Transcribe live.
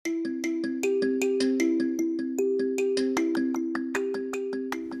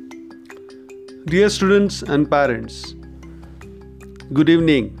Dear students and parents, good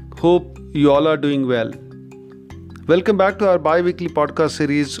evening. Hope you all are doing well. Welcome back to our bi-weekly podcast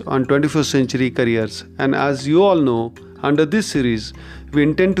series on 21st century careers. And as you all know, under this series, we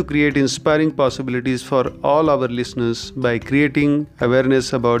intend to create inspiring possibilities for all our listeners by creating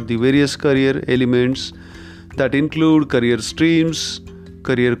awareness about the various career elements that include career streams,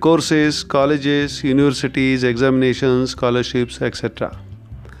 career courses, colleges, universities, examinations, scholarships, etc.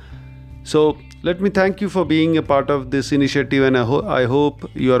 So, let me thank you for being a part of this initiative, and I hope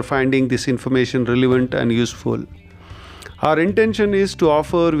you are finding this information relevant and useful. Our intention is to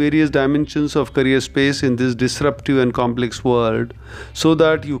offer various dimensions of career space in this disruptive and complex world so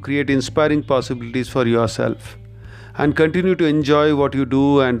that you create inspiring possibilities for yourself and continue to enjoy what you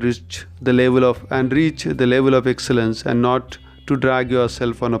do and reach the level of excellence, and not to drag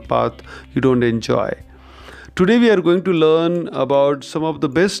yourself on a path you don't enjoy. Today we are going to learn about some of the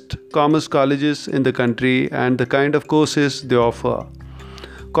best commerce colleges in the country and the kind of courses they offer.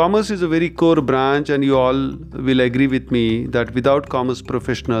 Commerce is a very core branch, and you all will agree with me that without commerce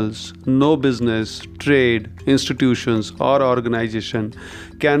professionals, no business, trade, institutions or organization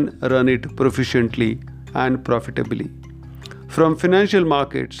can run it proficiently and profitably. From financial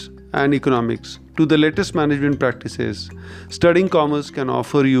markets and economics to the latest management practices, studying commerce can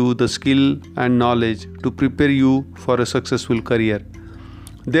offer you the skill and knowledge to prepare you for a successful career.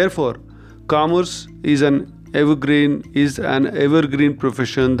 Therefore, commerce is an evergreen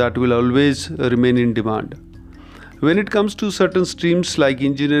profession that will always remain in demand. When it comes to certain streams like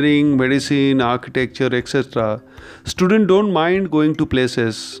engineering, medicine, architecture, etc., students don't mind going to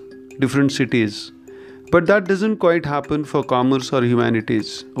places, different cities. But that doesn't quite happen for commerce or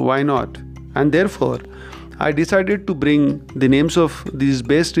humanities. Why not? And therefore, I decided to bring the names of these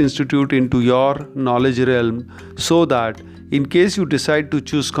best institutes into your knowledge realm so that in case you decide to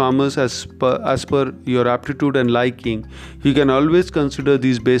choose commerce as per your aptitude and liking, you can always consider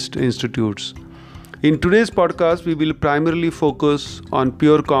these best institutes. In today's podcast, we will primarily focus on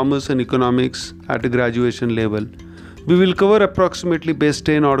pure commerce and economics at a graduation level. We will cover approximately best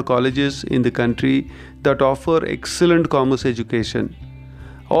 10 odd colleges in the country that offer excellent commerce education.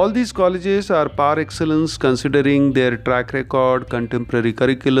 All these colleges are par excellence considering their track record, contemporary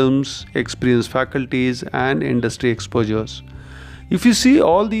curriculums, experienced faculties, and industry exposures. If you see,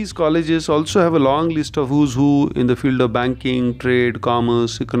 all these colleges also have a long list of who's who in the field of banking, trade,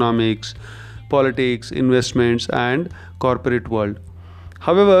 commerce, economics, politics, investments, and corporate world.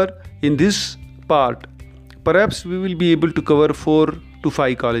 However, in this part, perhaps we will be able to cover 4 to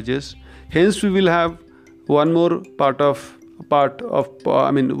 5 colleges. Hence, we will have one more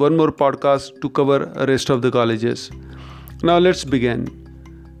podcast to cover the rest of the colleges. Now let's begin.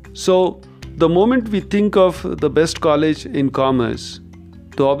 So, the moment we think of the best college in commerce,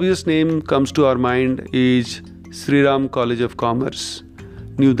 the obvious name comes to our mind is Sri Ram College of Commerce,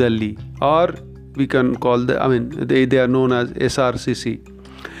 New Delhi, or we can call they are known as SRCC.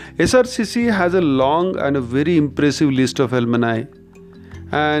 SRCC has a long and a very impressive list of alumni,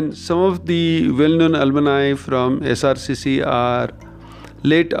 and some of the well-known alumni from SRCC are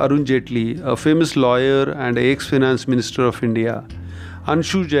late Arun Jaitley, a famous lawyer and ex-finance minister of India;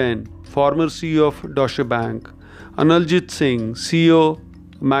 Anshu Jain, former CEO of Deutsche Bank; Analjit Singh, CEO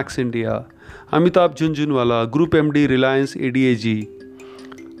Max India; Amitabh Jhunjhunwala, Group MD Reliance ADAG;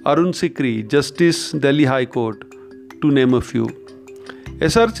 Arun Sikri, Justice Delhi High Court, to name a few.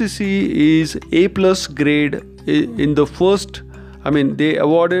 SRCC is A+ grade in the first.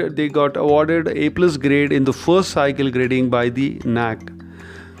 They got awarded A+ grade in the first cycle grading by the NAC.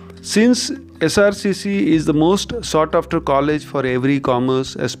 Since SRCC is the most sought after college for every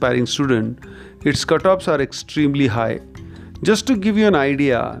commerce aspiring student, its cutoffs are extremely high. Just to give you an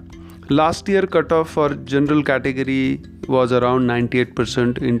idea, last year cutoff for general category was around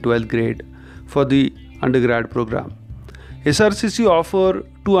 98% in 12th grade for the undergrad program. SRCC offer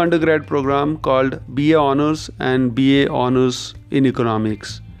 2 undergrad programs called BA Honors and BA Honors in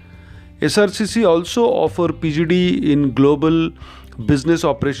Economics. SRCC also offer PGD in Global Business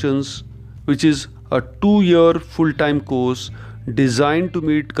Operations, which is a 2-year full-time course designed to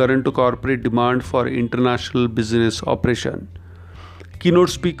meet current corporate demand for international business operation. Keynote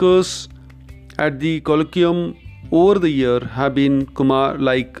speakers at the colloquium over the year have been Kumar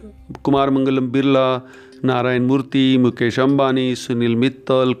Mangalam Birla, Narayan Murthy, Mukesh Ambani, Sunil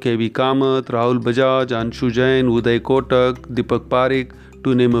Mittal, KV Kamath, Rahul Bajaj, Anshu Jain, Uday Kotak, Deepak Parekh,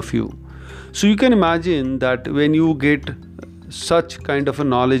 to name a few. So you can imagine that when you get such kind of a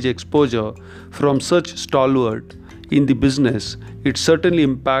knowledge exposure from such stalwart in the business, it certainly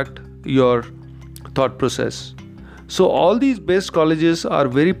impact your thought process. So all these best colleges are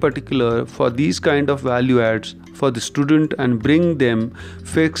very particular for these kind of value adds for the student and bring them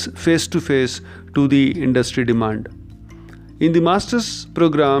face to face to the industry demand. In the master's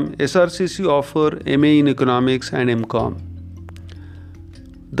program, SRCC offer MA in Economics and MCom.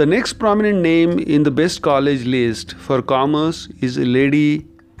 The next prominent name in the best college list for commerce is Lady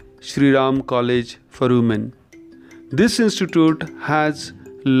Shri Ram College for Women. This institute has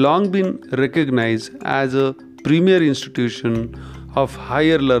long been recognized as a premier institution of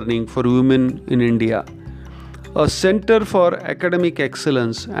higher learning for women in India, a center for academic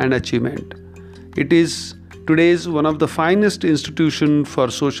excellence and achievement. It is today one of the finest institutions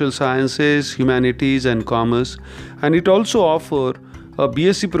for social sciences, humanities and commerce, and it also offers a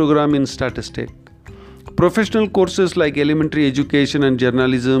BSc program in statistics. Professional courses like elementary education and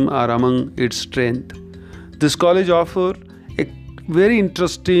journalism are among its strengths. This college offers a very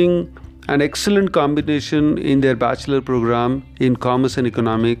interesting and excellent combination in their bachelor program in commerce and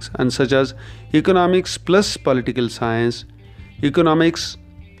economics, and such as economics plus political science, economics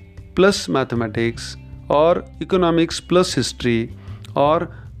plus mathematics, or economics plus history, or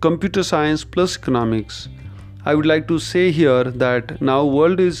computer science plus economics. I would like to say here that now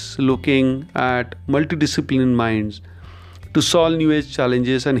world is looking at multidisciplinary minds to solve new age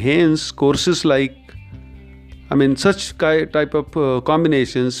challenges, and hence courses like such type of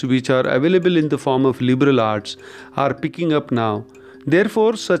combinations which are available in the form of liberal arts are picking up now.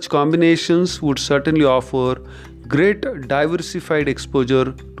 Therefore, such combinations would certainly offer great diversified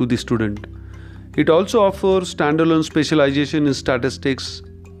exposure to the student. It also offers standalone specialization in statistics,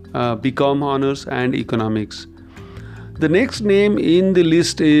 BCom honors and economics. The next name in the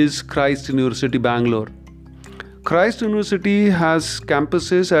list is Christ University, Bangalore. Christ University has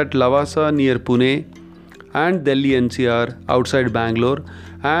campuses at Lavasa near Pune and Delhi NCR outside Bangalore,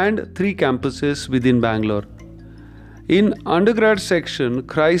 and 3 campuses within Bangalore. In undergrad section,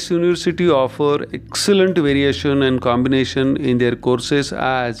 Christ University offer excellent variation and combination in their courses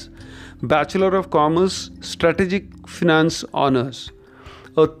as Bachelor of Commerce Strategic Finance Honors,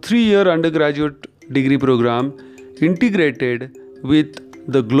 a 3-year undergraduate degree program integrated with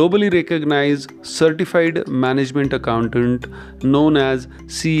the globally recognized Certified Management Accountant known as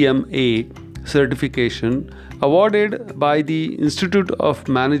CMA certification awarded by the Institute of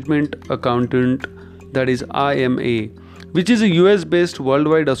Management Accountant, that is IMA, which is a US-based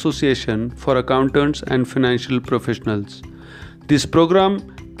worldwide association for accountants and financial professionals. This program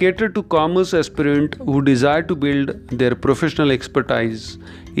caters to commerce aspirants who desire to build their professional expertise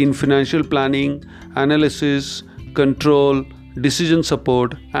in financial planning, analysis, control, decision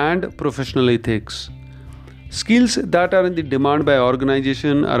support, and professional ethics, skills that are in the demand by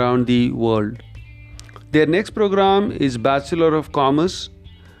organizations around the world. Their next program is Bachelor of Commerce,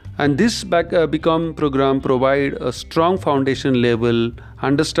 and this BCom program provide a strong foundation level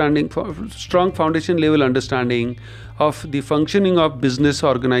understanding of the functioning of business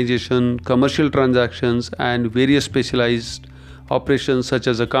organization, commercial transactions, and various specialized operations such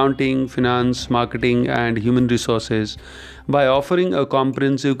as accounting, finance, marketing, and human resources by offering a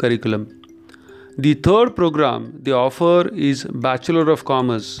comprehensive curriculum. The third program they offer is Bachelor of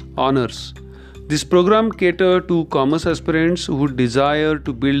Commerce Honors. This program caters to commerce aspirants who desire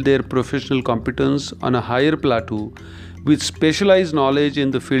to build their professional competence on a higher plateau with specialized knowledge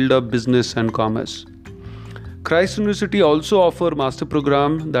in the field of business and commerce. Christ University also offers master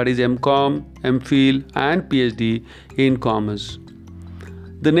program, that is MCom, MPhil, and PhD in commerce.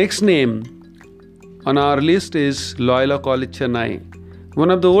 The next name on our list is Loyola College, Chennai, one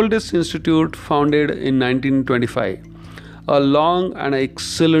of the oldest institute founded in 1925, a long and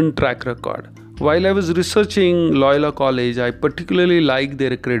excellent track record. While I was researching Loyola College, I particularly like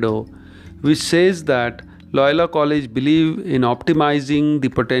their credo, which says that Loyola College believe in optimizing the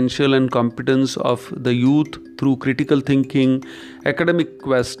potential and competence of the youth through critical thinking, academic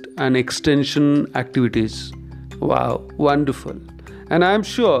quest, and extension activities. Wow, wonderful. And I am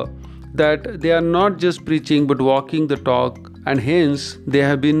sure that they are not just preaching but walking the talk, and hence they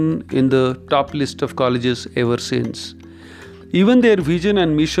have been in the top list of colleges ever since. Even their vision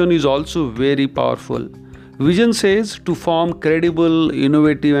and mission is also very powerful. Vision says to form credible,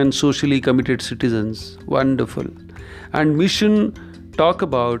 innovative, and socially committed citizens. Wonderful. And mission talk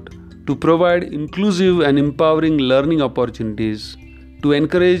about to provide inclusive and empowering learning opportunities, to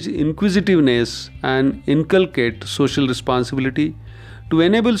encourage inquisitiveness and inculcate social responsibility, to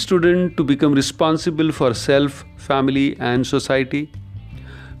enable students to become responsible for self, family, and society,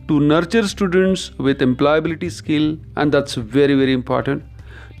 to nurture students with employability skill, and that's very, very important,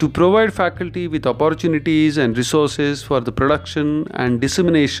 to provide faculty with opportunities and resources for the production and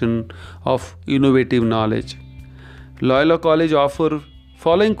dissemination of innovative knowledge. Loyola College offer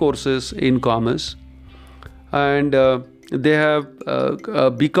following courses in commerce, and they have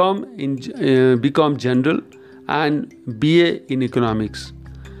become general and BA in economics.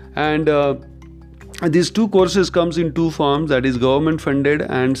 And these two courses comes in two forms, that is government funded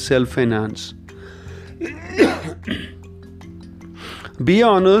and self-financed. BA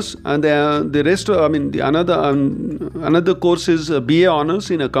honors, and the rest, another course is BA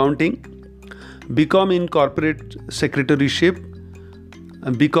honors in accounting, BCom in corporate secretaryship,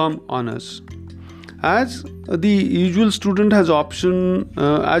 and BCom honors. As the usual student has option,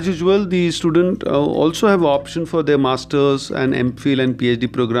 as usual, the student also have option for their masters and MPhil and PhD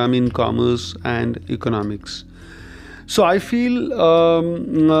program in commerce and economics. So I feel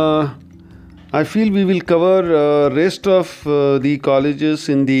we will cover rest of the colleges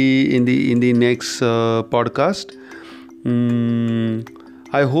in the next podcast.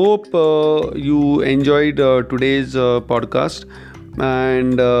 I hope you enjoyed today's podcast,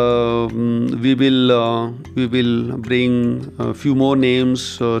 and we will bring a few more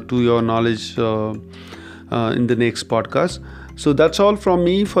names to your knowledge in the next podcast. So that's all from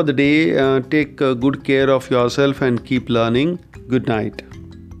me for the day. Take good care of yourself and keep learning. Good night.